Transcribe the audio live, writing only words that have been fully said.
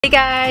Hey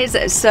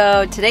guys,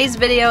 so today's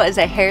video is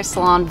a hair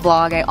salon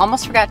vlog. I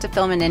almost forgot to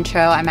film an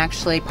intro. I'm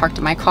actually parked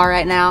in my car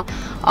right now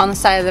on the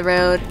side of the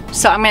road.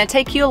 So I'm going to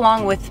take you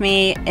along with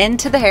me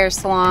into the hair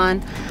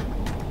salon.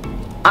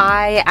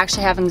 I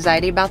actually have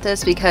anxiety about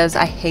this because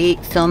I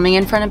hate filming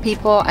in front of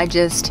people. I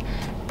just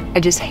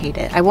hate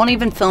it. I won't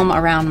even film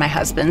around my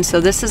husband. So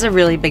this is a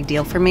really big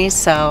deal for me.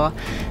 So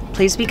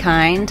please be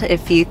kind.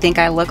 If you think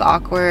I look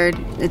awkward,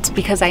 it's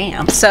because I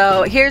am.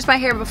 So here's my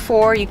hair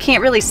before. You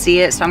can't really see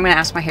it, so I'm gonna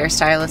ask my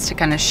hairstylist to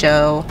kind of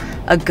show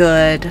a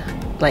good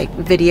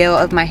video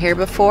of my hair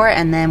before,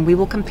 and then we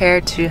will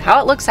compare to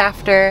how it looks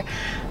after.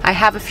 I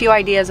have a few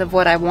ideas of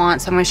what I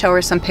want, so I'm gonna show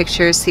her some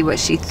pictures, see what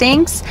she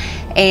thinks.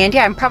 And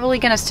yeah, I'm probably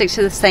gonna stick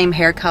to the same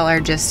hair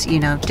color, just, you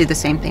know, do the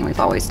same thing we've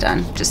always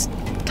done. Just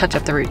touch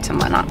up the roots and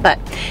whatnot. But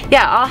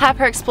yeah, I'll have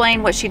her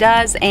explain what she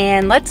does,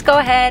 and let's go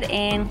ahead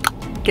and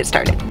get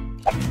started.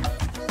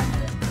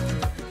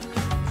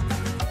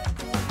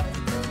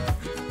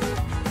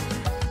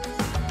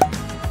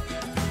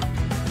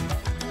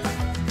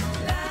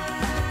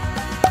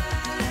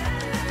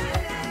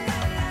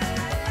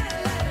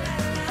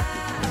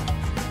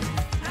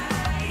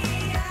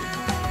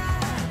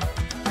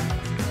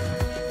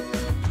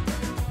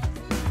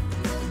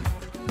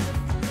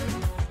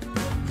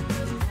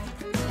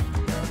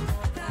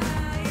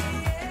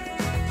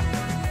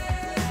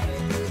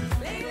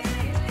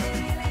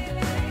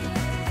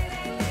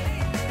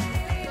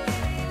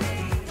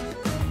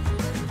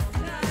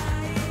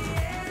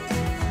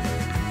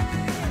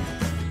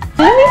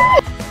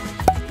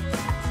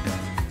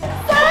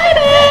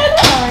 Excited!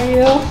 How are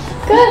you?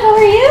 Good, how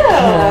are you?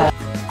 Yeah.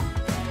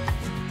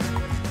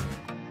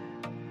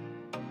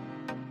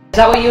 Is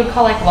that what you would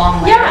call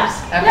long layers?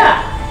 Yeah, okay.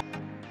 yeah.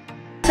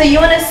 So you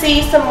want to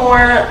see some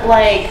more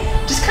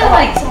just kind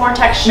of some more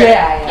texture?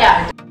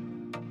 Yeah.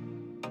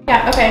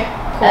 Yeah, okay,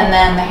 cool. And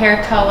then the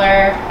hair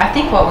color, I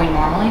think what we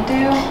normally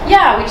do.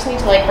 Yeah, we just need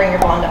to bring your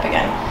blonde up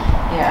again.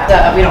 Yeah.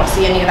 So we don't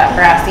see any of that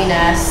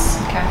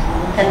grassiness. Okay.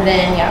 And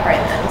then, yeah,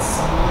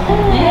 brightens.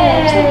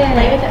 Yay.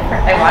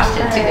 I washed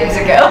it 2 days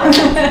ago.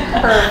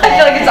 Perfect. I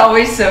feel like it's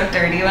always so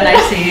dirty when I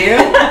see you.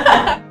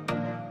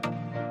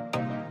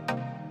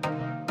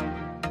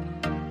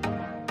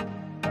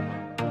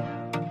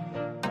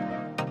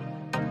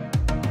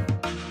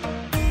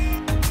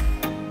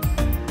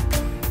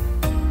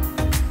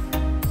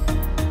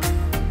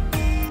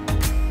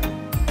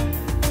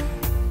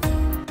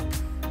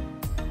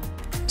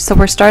 So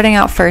we're starting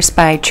out first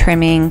by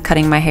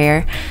cutting my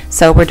hair.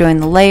 So we're doing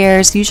the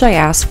layers. Usually I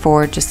ask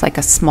for just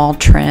a small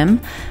trim,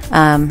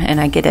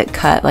 and I get it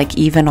cut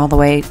even all the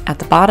way at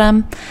the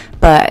bottom.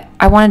 But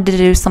I wanted to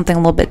do something a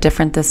little bit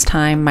different this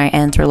time. My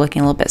ends were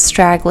looking a little bit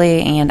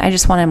straggly, and I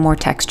just wanted more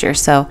texture.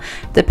 So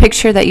the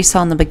picture that you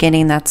saw in the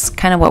beginning, that's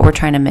kind of what we're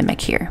trying to mimic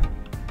here.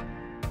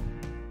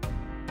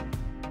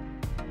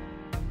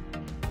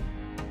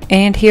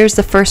 And here's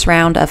the first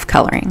round of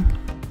coloring.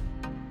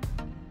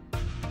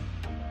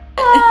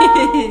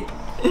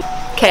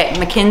 Okay,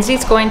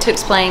 Mackenzie's going to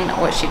explain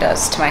what she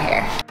does to my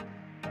hair.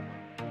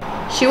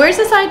 She wears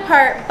the side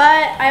part,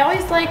 but I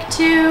always like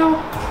to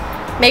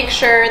make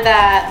sure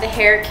that the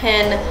hair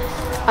can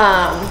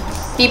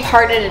be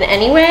parted in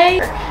any way.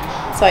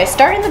 So I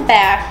start in the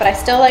back, but I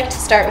still like to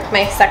start with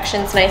my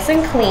sections nice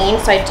and clean.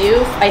 So I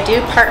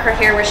do part her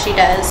hair where she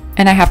does.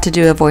 And I have to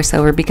do a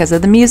voiceover because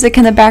of the music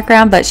in the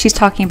background, but she's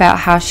talking about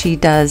how she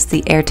does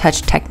the air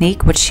touch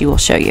technique, which she will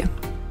show you.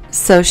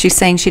 So she's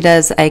saying she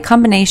does a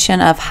combination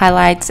of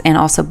highlights and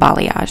also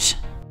balayage.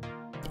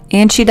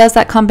 And she does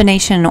that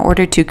combination in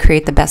order to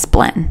create the best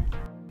blend.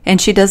 And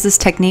she does this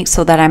technique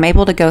so that I'm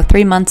able to go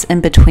 3 months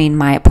in between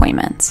my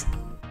appointments.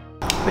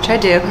 Which I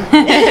do.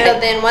 So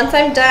then once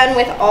I'm done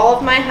with all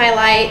of my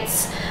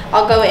highlights,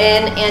 I'll go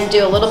in and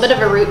do a little bit of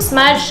a root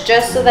smudge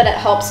just so that it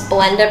helps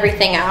blend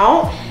everything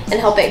out and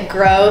help it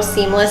grow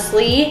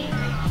seamlessly,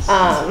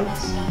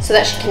 so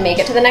that she can make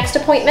it to the next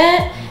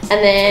appointment.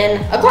 And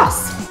then a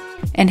gloss.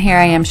 And here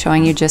I am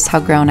showing you just how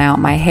grown out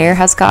my hair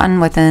has gotten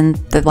within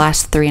the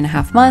last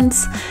 3.5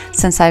 months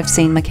since I've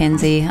seen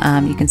Mackenzie.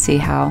 You can see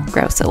how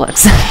gross it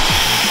looks.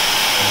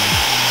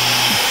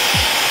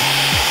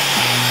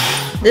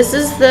 This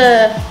is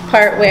the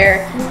part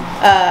where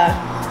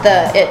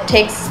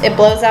it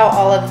blows out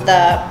all of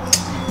the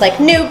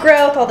new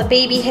growth, all the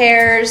baby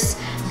hairs.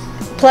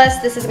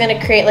 Plus this is going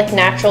to create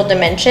natural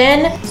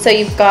dimension. So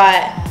you've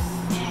got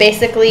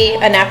basically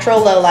a natural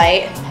low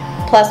light.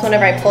 Plus,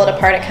 whenever I pull it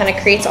apart, it kind of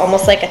creates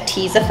almost like a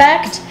tease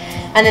effect.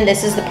 And then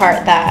this is the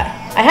part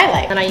that I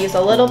highlight. And I use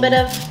a little bit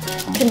of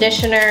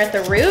conditioner at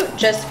the root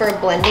just for a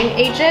blending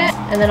agent.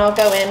 And then I'll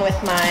go in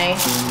with my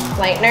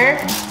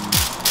lightener,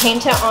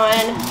 paint it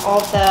on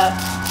all the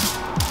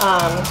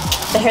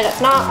hair that's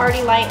not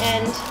already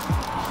lightened,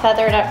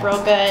 feather it up real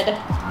good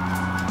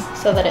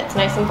so that it's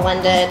nice and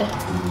blended.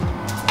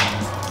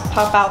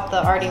 Pop out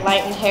the already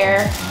lightened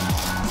hair.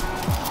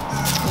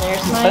 And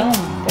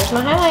there's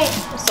my highlight.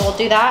 So we'll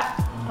do that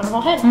on her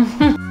whole head.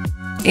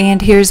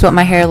 And here's what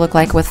my hair looked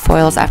like with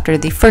foils after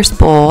the first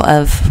bowl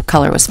of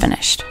color was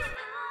finished.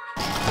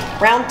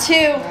 Round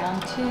two.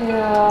 Round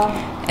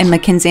two. And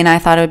McKenzie and I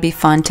thought it would be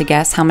fun to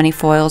guess how many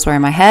foils were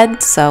in my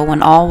head. So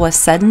when all was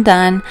said and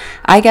done,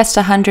 I guessed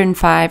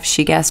 105,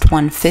 she guessed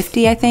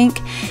 150, I think.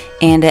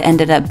 And it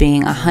ended up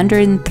being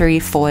 103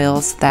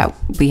 foils that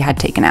we had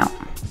taken out.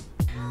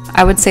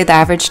 I would say the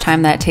average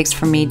time that it takes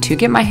for me to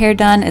get my hair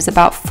done is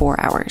about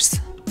 4 hours.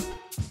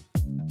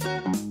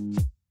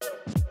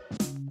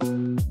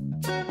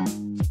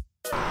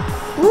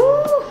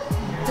 Woo!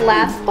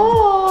 Last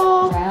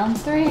bowl. Round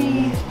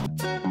 3.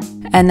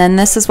 And then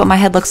this is what my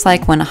head looks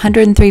like when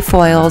 103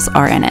 foils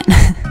are in it.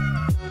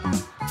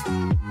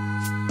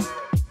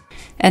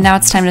 And now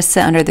it's time to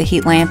sit under the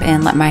heat lamp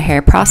and let my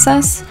hair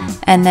process.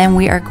 And then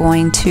we are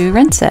going to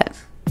rinse it.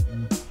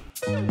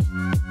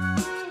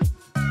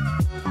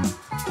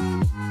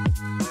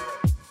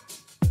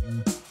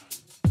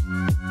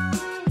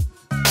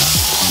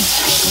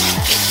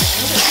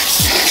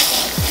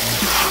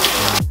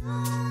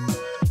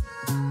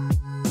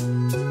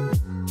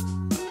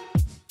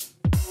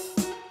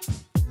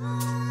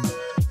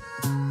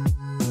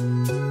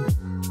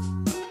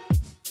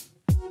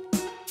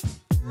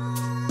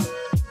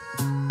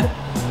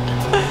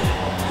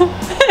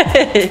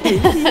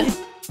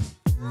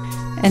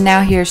 And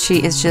now here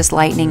she is just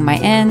lightening my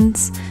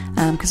ends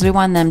because we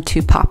want them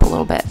to pop a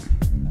little bit.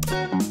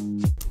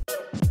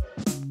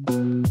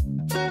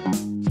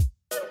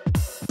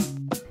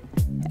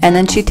 And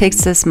then she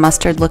takes this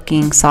mustard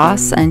looking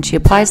sauce and she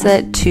applies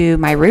it to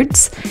my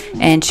roots,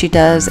 and she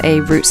does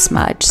a root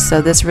smudge.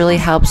 So this really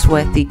helps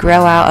with the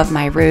grow out of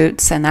my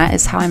roots, and that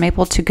is how I'm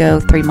able to go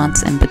 3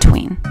 months in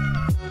between.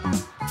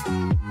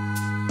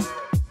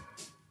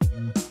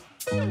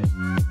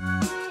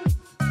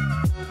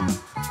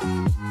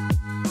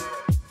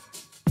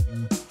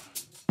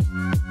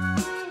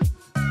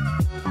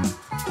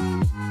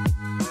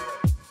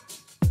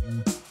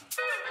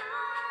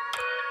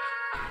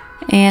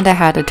 And I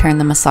had to turn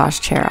the massage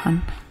chair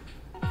on.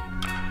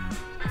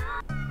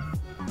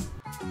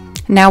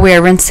 Now we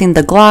are rinsing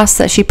the gloss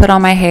that she put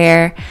on my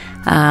hair,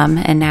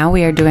 and now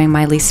we are doing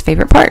my least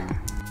favorite part.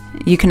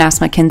 You can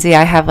ask McKenzie,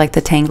 I have like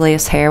the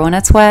tangliest hair when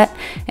it's wet,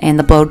 and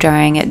the blow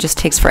drying, it just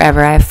takes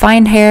forever. I have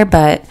fine hair,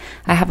 but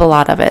I have a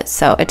lot of it,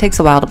 so it takes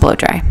a while to blow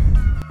dry.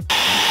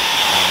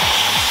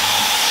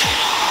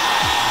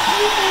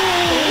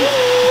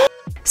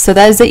 So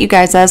that is it, you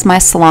guys. That is my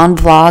salon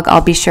vlog.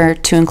 I'll be sure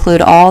to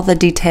include all the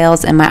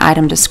details in my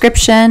item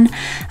description.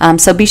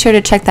 So be sure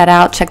to check that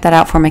out. Check that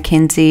out for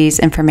McKenzie's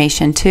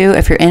information too.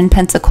 If you're in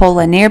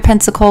Pensacola, near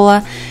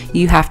Pensacola,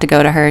 you have to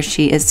go to her.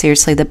 She is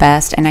seriously the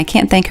best, and I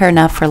can't thank her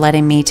enough for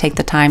letting me take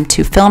the time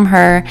to film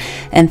her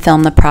and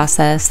film the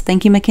process.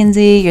 Thank you,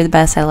 McKenzie. You're the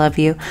best. I love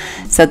you.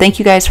 So thank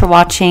you guys for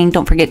watching.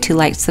 Don't forget to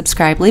like,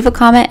 subscribe, leave a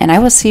comment, and I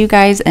will see you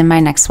guys in my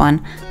next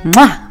one.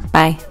 Mwah!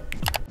 Bye.